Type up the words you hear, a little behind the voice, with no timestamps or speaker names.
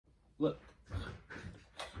Look.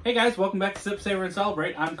 Hey guys, welcome back to Sip, Savor, and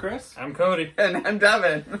Celebrate. I'm Chris. I'm Cody. And I'm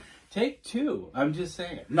Devin. Take two. I'm just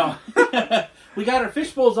saying. No. We got our fish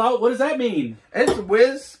bowls out. What does that mean? It's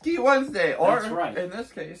Whiskey Wednesday. Or, That's right. in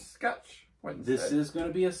this case, Scotch Wednesday. This is going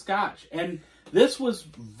to be a Scotch. And this was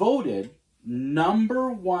voted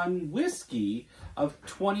 #1 whiskey of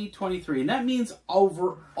 2023. And that means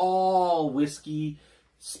overall whiskey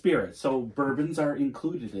spirits. So bourbons are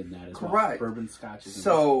included in that as well. Correct. Bourbon scotches.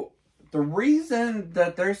 So the reason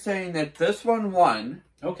that they're saying that this one won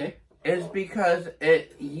is because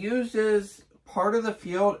it uses part of the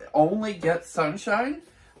field only gets sunshine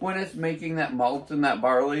when it's making that malt and that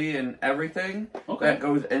barley and everything that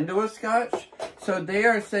goes into a Scotch. So they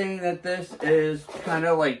are saying that this is kind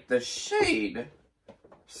of like the shade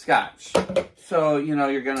Scotch. So, you know,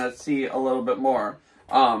 you're going to see a little bit more.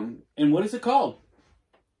 And what is it called?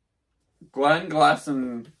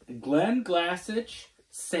 Glenglassaugh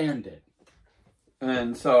sandend.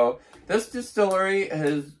 And so this distillery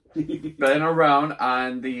has been around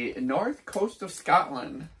on the north coast of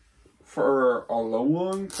Scotland for a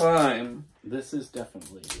long time. This is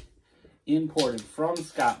definitely imported from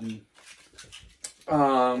Scotland.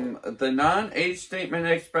 The non-age statement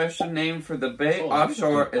expression name for the bay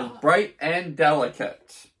offshore is bright and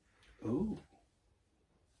delicate. Ooh.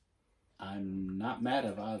 I'm not mad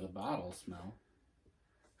about the bottle smell.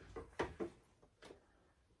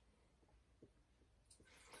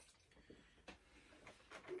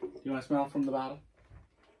 Do you want to smell from the bottle?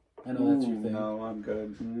 I know that's your thing. No, I'm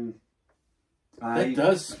good. It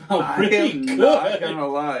does smell I pretty am good. not gonna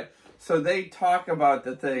lie. So they talk about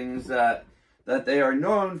the things that they are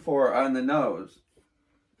known for on the nose.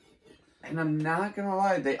 And I'm not gonna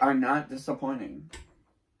lie, they are not disappointing.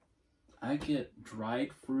 I get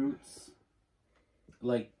dried fruits,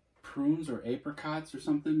 like prunes or apricots or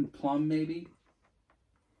something, plum maybe.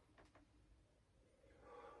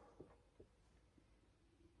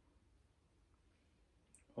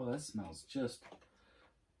 Oh, that smells just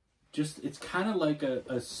it's kind of like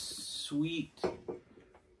a sweetness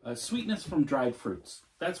from dried fruits.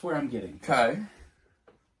 That's where I'm getting. Okay.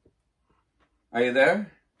 Are you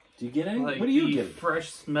there? Do you get any? Like What do you the get? fresh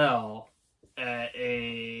smell at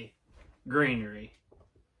a granary.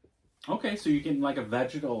 Okay, so you're getting like a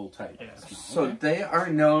vegetal type. Yeah. Smell. So Okay. they are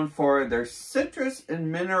known for their citrus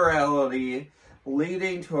and minerality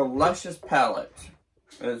leading to a luscious palate,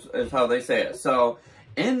 is how they say it. So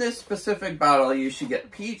in this specific bottle, you should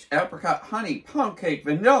get peach, apricot, honey, pound cake,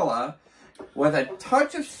 vanilla, with a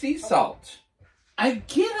touch of sea salt. I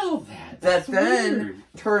get all that. That That's then weird.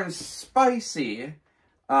 turns spicy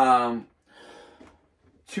to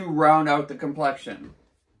round out the complexion.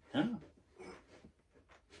 Yeah.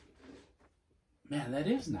 Man, that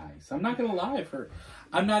is nice. I'm not gonna lie.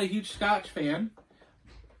 I'm not a huge Scotch fan.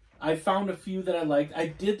 I found a few that I liked. I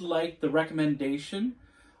did like the recommendation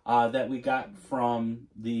that we got from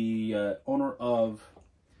the owner of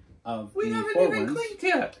We the haven't Four even Winds. clinked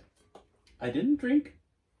yet. I didn't drink.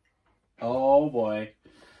 Oh boy.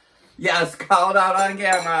 Yes, called out on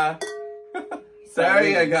camera. There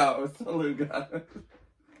you go, Saluga.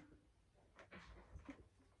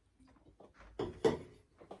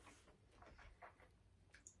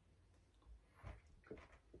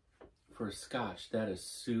 For a Scotch, that is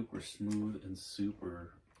super smooth and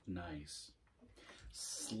super nice.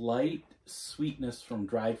 Slight sweetness from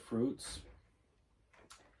dried fruits.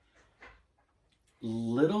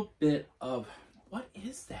 Little bit of, what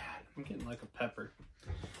is that? I'm getting like a pepper.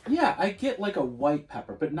 Yeah, I get like a white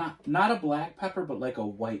pepper, but not a black pepper, but like a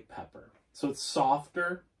white pepper. So it's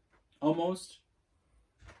softer, almost.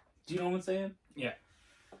 Do you know what I'm saying? Yeah.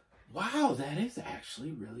 Wow, that is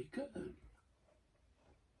actually really good.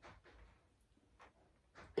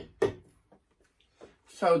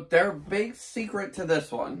 So their big secret to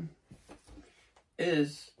this one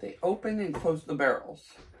is they open and close the barrels.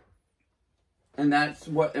 And that's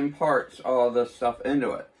what imparts all this stuff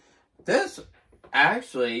into it. This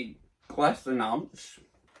actually, Glenglassaugh.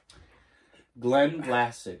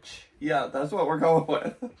 Glenglassaugh. Yeah, that's what we're going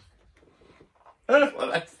with. That's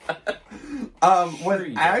what I said. Was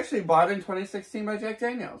actually bought in 2016 by Jack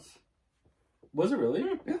Daniels. Was it really?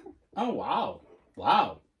 Yeah. Oh, wow.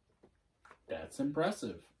 Wow. That's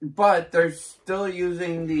impressive. But they're still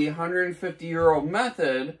using the 150-year-old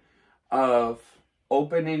method of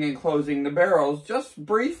opening and closing the barrels just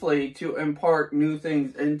briefly to impart new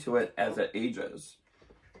things into it as it ages.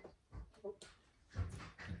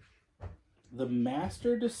 The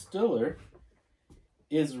master distiller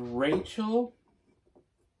is Rachel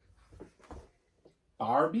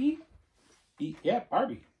Barbie? Yeah,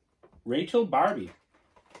 Barbie. Rachel Barbie.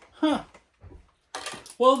 Huh.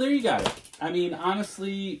 Well, there you got it. I mean,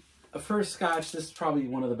 honestly, for a Scotch, this is probably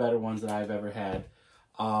one of the better ones that I've ever had.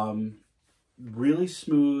 Really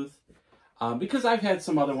smooth. Because I've had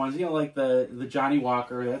some other ones, you know, like the Johnny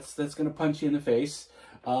Walker. That's going to punch you in the face.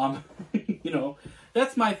 You know,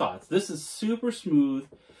 that's my thoughts. This is super smooth.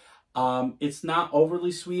 It's not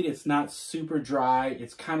overly sweet. It's not super dry.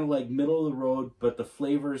 It's kind of like middle of the road, but the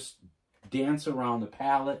flavors dance around the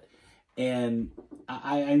palate, and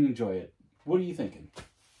I enjoy it. What are you thinking?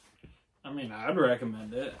 I mean, I'd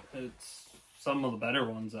recommend it. It's some of the better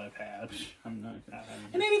ones I've had. I'm not gonna.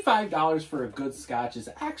 And $85 for a good Scotch is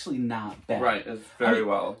actually not bad. Right, it's very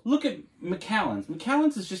well. Look at Macallan's.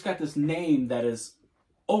 Macallan's has just got this name that is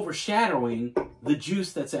overshadowing the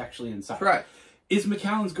juice that's actually inside. Right. Is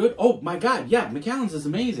Macallan's good? Oh my God, yeah, Macallan's is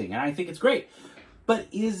amazing, and I think it's great. But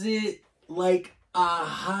is it like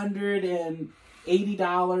 $180,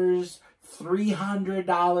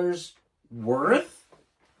 $300 worth?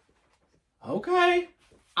 Okay.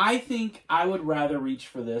 I think I would rather reach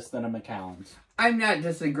for this than a Macallan's. I'm not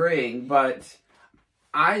disagreeing, but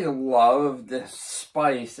I love the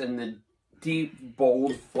spice and the deep,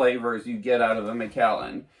 bold flavors you get out of a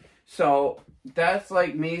Macallan. So that's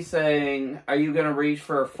like me saying, are you going to reach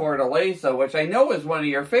for a Fortaleza, which I know is one of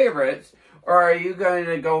your favorites, or are you going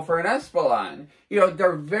to go for an Espolon? You know,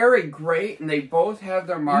 they're very great, and they both have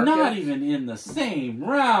their market. Not even in the same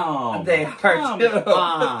realm. They are Come too.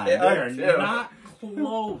 on. They're They're not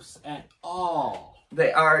close at all.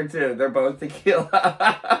 They are too. They're both tequila.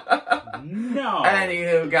 No.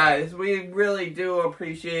 Anywho, guys, we really do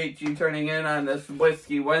appreciate you turning in on this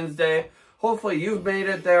Whiskey Wednesday. Hopefully you've made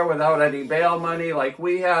it there without any bail money like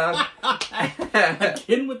we have.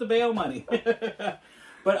 Again with the bail money.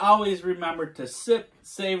 But always remember to sip,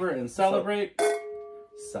 savor, and celebrate.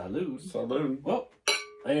 Salud. Salud. Well,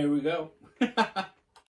 there we go.